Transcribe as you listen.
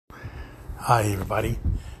Hi, everybody.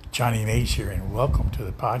 Johnny Mays here, and welcome to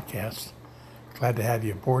the podcast. Glad to have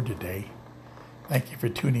you aboard today. Thank you for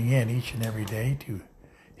tuning in each and every day to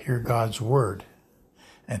hear God's Word,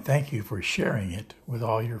 and thank you for sharing it with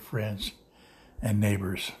all your friends and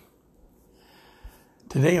neighbors.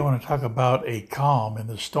 Today, I want to talk about a calm in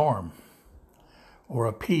the storm, or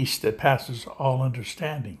a peace that passes all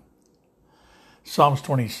understanding. Psalms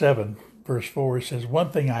 27, verse 4 says,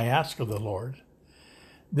 "One thing I ask of the Lord,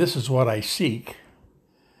 this is what I seek,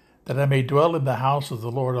 that I may dwell in the house of the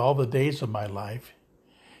Lord all the days of my life,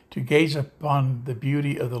 to gaze upon the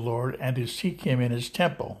beauty of the Lord and to seek him in his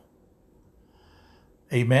temple."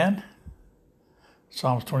 Amen?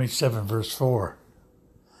 Psalms 27, verse 4.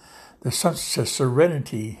 There's such a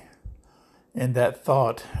serenity in that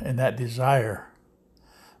thought and that desire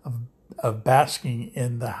of basking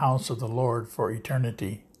in the house of the Lord for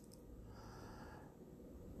eternity.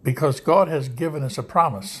 Because God has given us a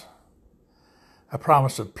promise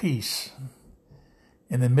of peace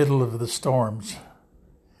in the middle of the storms.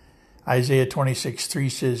 Isaiah 26:3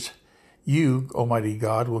 says, "You, Almighty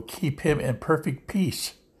God, will keep him in perfect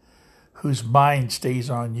peace, whose mind stays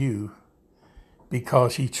on you,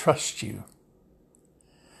 because he trusts you."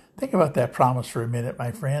 Think about that promise for a minute,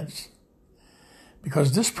 my friends,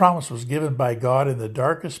 because this promise was given by God in the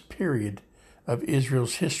darkest period of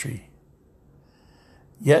Israel's history.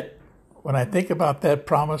 Yet, when I think about that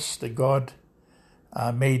promise that God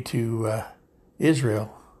made to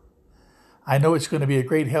Israel, I know it's going to be a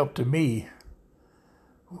great help to me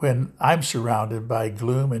when I'm surrounded by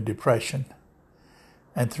gloom and depression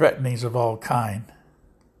and threatenings of all kind.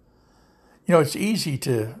 You know, it's easy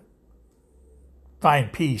to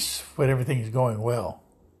find peace when everything is going well.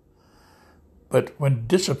 But when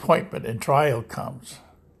disappointment and trial comes,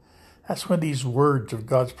 that's when these words of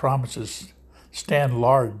God's promises stand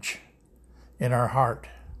large in our heart.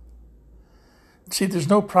 See, there's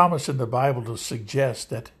no promise in the Bible to suggest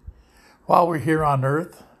that while we're here on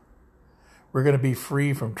earth, we're going to be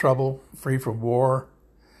free from trouble, free from war,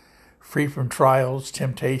 free from trials,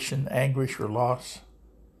 temptation, anguish, or loss.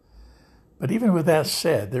 But even with that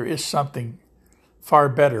said, there is something far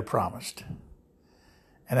better promised.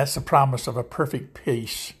 And that's the promise of a perfect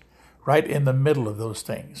peace right in the middle of those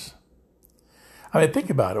things. I mean, think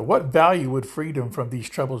about it. What value would freedom from these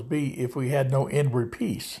troubles be if we had no inward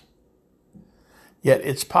peace? Yet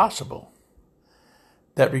it's possible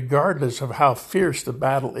that regardless of how fierce the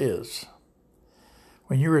battle is,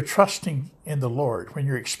 when you are trusting in the Lord, when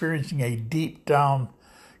you're experiencing a deep down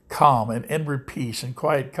calm and inward peace and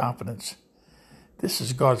quiet confidence, this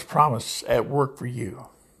is God's promise at work for you.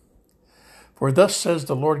 "For thus says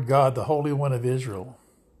the Lord God, the Holy One of Israel.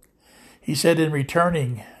 He said, in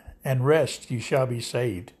returning and rest you shall be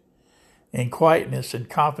saved. In quietness and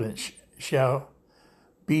confidence shall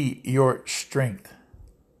be your strength."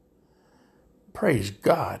 Praise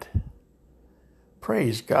God.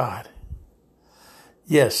 Praise God.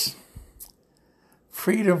 Yes,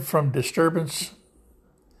 freedom from disturbance,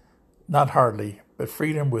 not hardly, but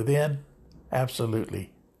freedom within,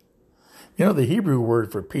 absolutely. You know, the Hebrew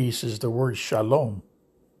word for peace is the word shalom.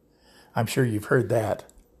 I'm sure you've heard that.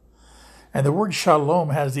 And the word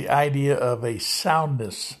shalom has the idea of a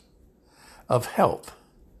soundness, of health.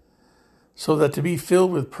 So that to be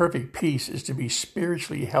filled with perfect peace is to be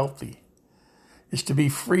spiritually healthy, is to be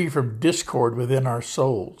free from discord within our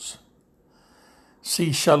souls.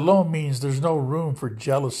 See, shalom means there's no room for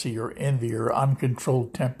jealousy or envy or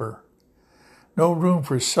uncontrolled temper. No room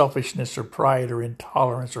for selfishness or pride or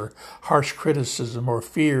intolerance or harsh criticism or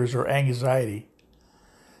fears or anxiety.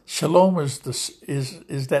 Shalom is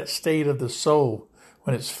that state of the soul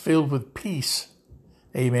when it's filled with peace.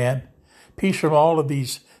 Amen. Peace from all of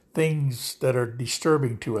these things that are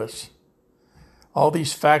disturbing to us. All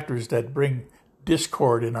these factors that bring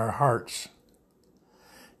discord in our hearts.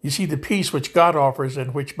 You see, the peace which God offers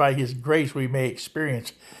and which by his grace we may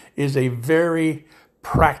experience is a very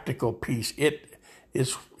practical peace.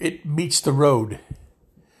 It meets the road.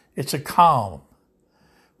 It's a calm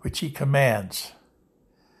which he commands.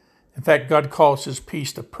 In fact, God calls his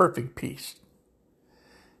peace the perfect peace.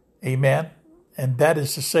 Amen. And that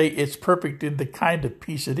is to say, it's perfect in the kind of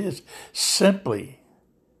peace it is. Simply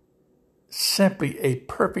a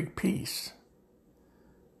perfect peace.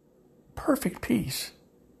 Perfect peace.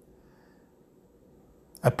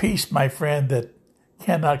 A peace, my friend, that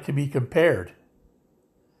cannot be compared.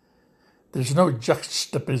 There's no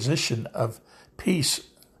juxtaposition of peace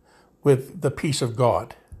with the peace of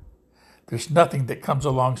God. There's nothing that comes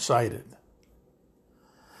alongside it.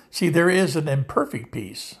 See, there is an imperfect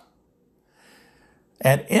peace,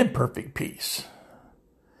 an imperfect peace,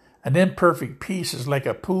 An imperfect peace is like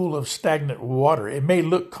a pool of stagnant water. It may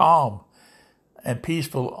look calm and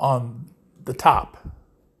peaceful on the top,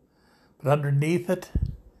 but underneath it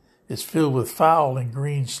is filled with foul and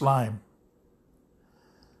green slime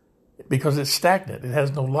because it's stagnant. It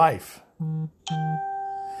has no life.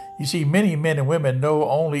 You see, many men and women know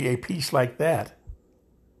only a peace like that.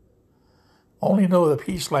 Only know a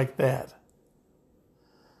peace like that.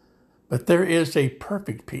 But there is a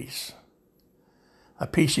perfect peace, a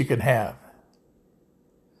peace you can have.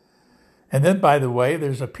 And then, by the way,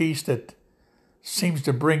 there's a peace that seems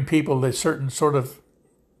to bring people a certain sort of,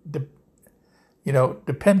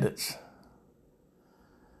 dependence.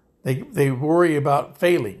 They worry about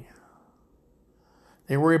failing.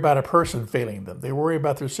 They worry about a person failing them. They worry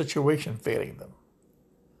about their situation failing them.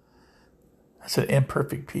 That's an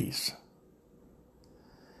imperfect peace.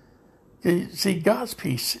 You see, God's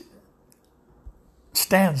peace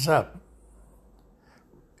stands up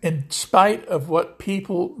in spite of what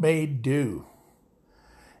people may do,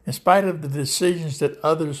 in spite of the decisions that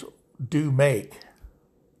others do make.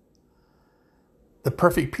 The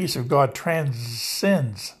perfect peace of God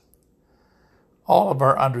transcends all of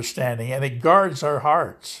our understanding, and it guards our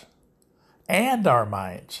hearts and our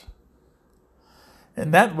minds.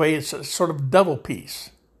 In that way, it's a sort of double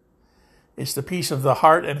peace. It's the peace of the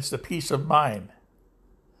heart and it's the peace of mind.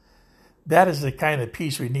 That is the kind of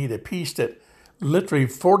peace we need, a peace that literally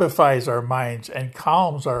fortifies our minds and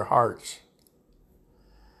calms our hearts.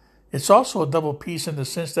 It's also a double peace in the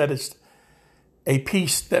sense that it's a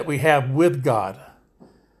peace that we have with God.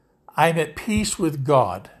 I'm at peace with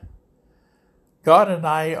God. God and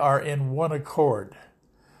I are in one accord.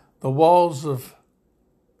 The walls of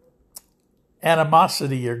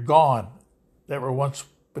animosity are gone that were once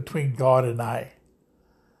between God and I.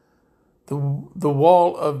 The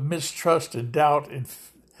wall of mistrust and doubt and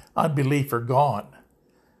unbelief are gone.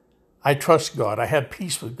 I trust God. I have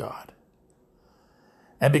peace with God.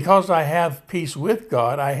 And because I have peace with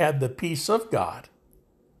God, I have the peace of God.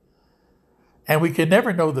 And we can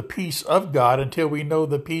never know the peace of God until we know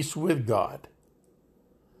the peace with God.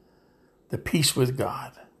 The peace with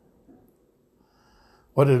God.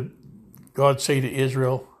 What did God say to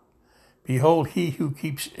Israel? Behold, he who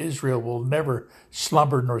keeps Israel will never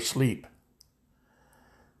slumber nor sleep.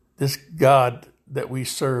 This God that we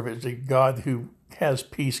serve is a God who has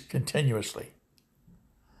peace continuously.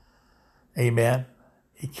 Amen.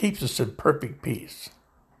 He keeps us in perfect peace.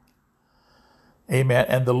 Amen.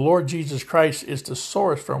 And the Lord Jesus Christ is the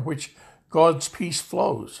source from which God's peace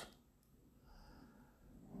flows.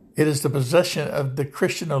 It is the possession of the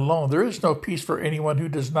Christian alone. There is no peace for anyone who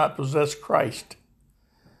does not possess Christ.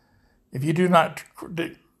 If you do not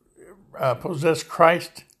possess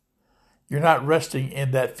Christ, you're not resting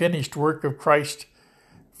in that finished work of Christ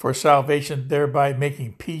for salvation, thereby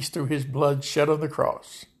making peace through his blood shed on the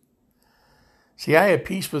cross. See, I have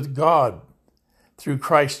peace with God through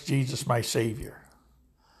Christ Jesus, my Savior.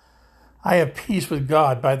 I have peace with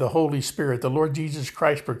God by the Holy Spirit. The Lord Jesus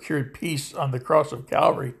Christ procured peace on the cross of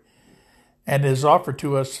Calvary and is offered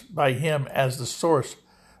to us by him as the source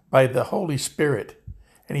by the Holy Spirit.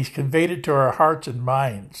 And he's conveyed it to our hearts and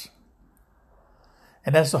minds.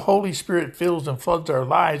 And as the Holy Spirit fills and floods our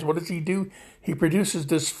lives, what does he do? He produces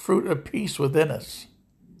this fruit of peace within us.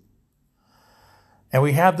 And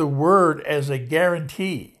we have the word as a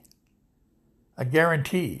guarantee. A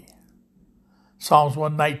guarantee. Psalms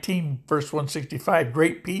 119, verse 165,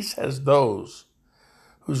 great peace has those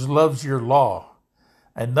whose loves your law,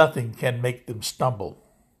 and nothing can make them stumble.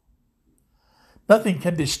 Nothing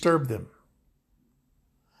can disturb them.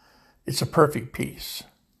 It's a perfect peace.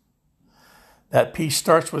 That peace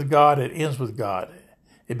starts with God, it ends with God.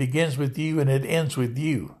 It begins with you and it ends with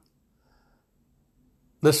you.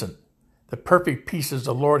 Listen, the perfect peace is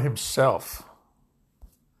the Lord himself.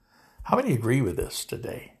 How many agree with this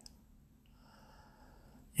today?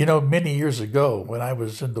 You know, many years ago, when I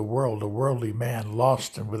was in the world, a worldly man,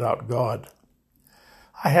 lost and without God,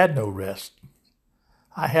 I had no rest.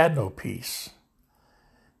 I had no peace.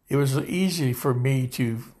 It was easy for me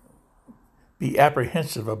to be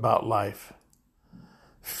apprehensive about life,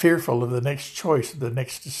 fearful of the next choice, the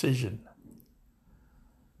next decision.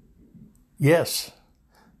 Yes,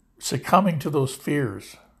 succumbing to those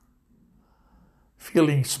fears,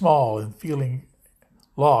 feeling small and feeling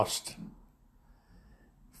lost,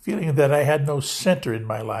 feeling that I had no center in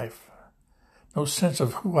my life, no sense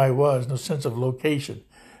of who I was, no sense of location,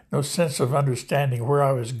 no sense of understanding where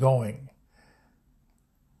I was going.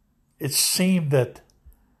 It seemed that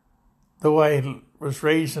though I was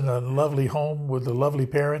raised in a lovely home with the lovely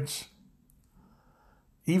parents,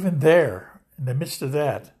 even there, in the midst of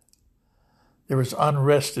that, There was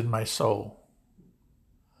unrest in my soul.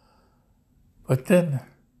 But then,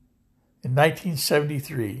 in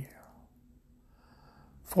 1973,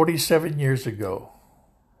 47 years ago,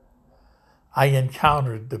 I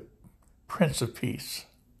encountered the Prince of Peace.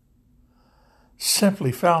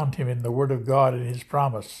 Simply found him in the Word of God and his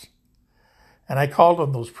promise. And I called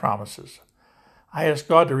on those promises. I asked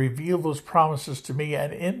God to reveal those promises to me.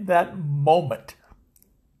 And in that moment,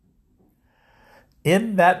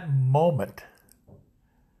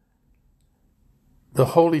 the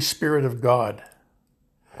Holy Spirit of God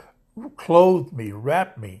clothed me,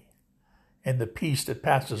 wrapped me in the peace that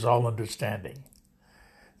passes all understanding,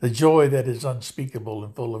 the joy that is unspeakable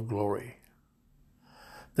and full of glory.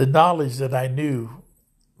 The knowledge that I knew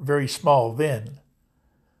very small then,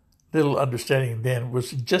 little understanding then,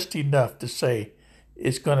 was just enough to say,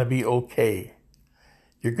 it's going to be okay.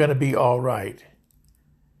 You're going to be all right.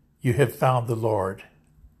 You have found the Lord.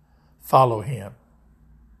 Follow him.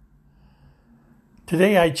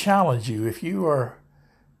 Today I challenge you, if you are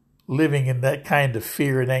living in that kind of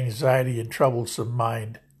fear and anxiety and troublesome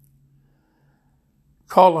mind,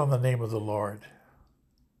 call on the name of the Lord.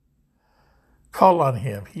 Call on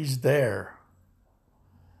him. He's there.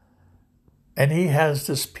 And he has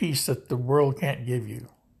this peace that the world can't give you.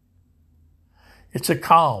 It's a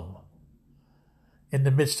calm in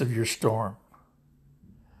the midst of your storm.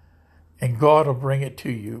 And God will bring it to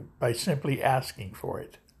you by simply asking for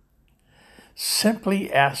it.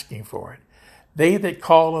 Simply asking for it. They that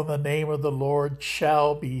call on the name of the Lord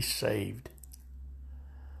shall be saved.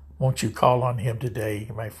 Won't you call on him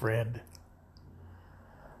today, my friend?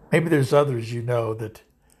 Maybe there's others you know that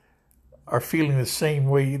are feeling the same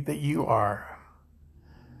way that you are.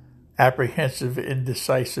 Apprehensive,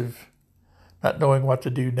 indecisive, not knowing what to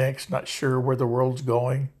do next, not sure where the world's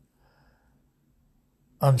going,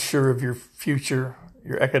 unsure of your future,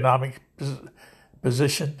 your economic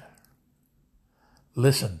position.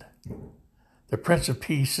 Listen, the Prince of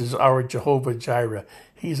Peace is our Jehovah Jireh.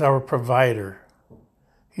 He's our provider.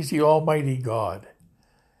 He's the Almighty God.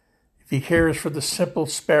 If he cares for the simple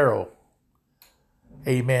sparrow,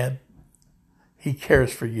 amen, he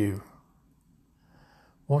cares for you.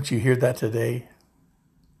 Won't you hear that today?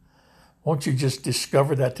 Won't you just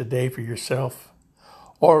discover that today for yourself?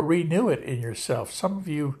 Or renew it in yourself. Some of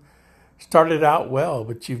you started out well,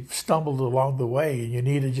 but you've stumbled along the way and you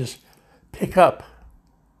need to just pick up,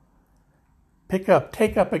 take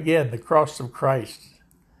up again the cross of Christ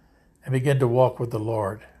and begin to walk with the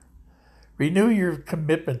Lord. Renew your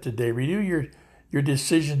commitment today. Renew your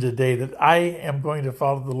decision today that I am going to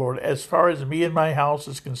follow the Lord. As far as me and my house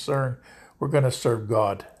is concerned, we're going to serve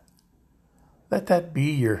God. Let that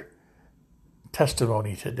be your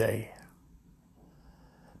testimony today.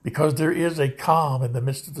 Because there is a calm in the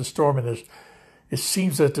midst of the storm, and it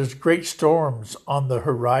seems that there's great storms on the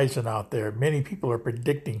horizon out there. Many people are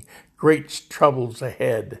predicting great troubles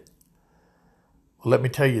ahead. Well, let me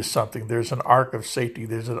tell you something. There's an ark of safety.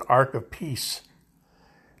 There's an ark of peace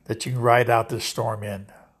that you can ride out this storm in.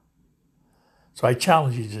 So I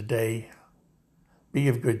challenge you today, be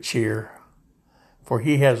of good cheer, for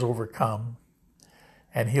he has overcome,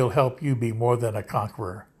 and he'll help you be more than a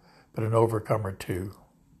conqueror, but an overcomer too.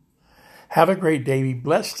 Have a great day. Be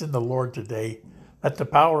blessed in the Lord today. Let the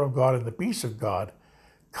power of God and the peace of God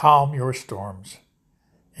calm your storms.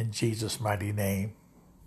 In Jesus' mighty name.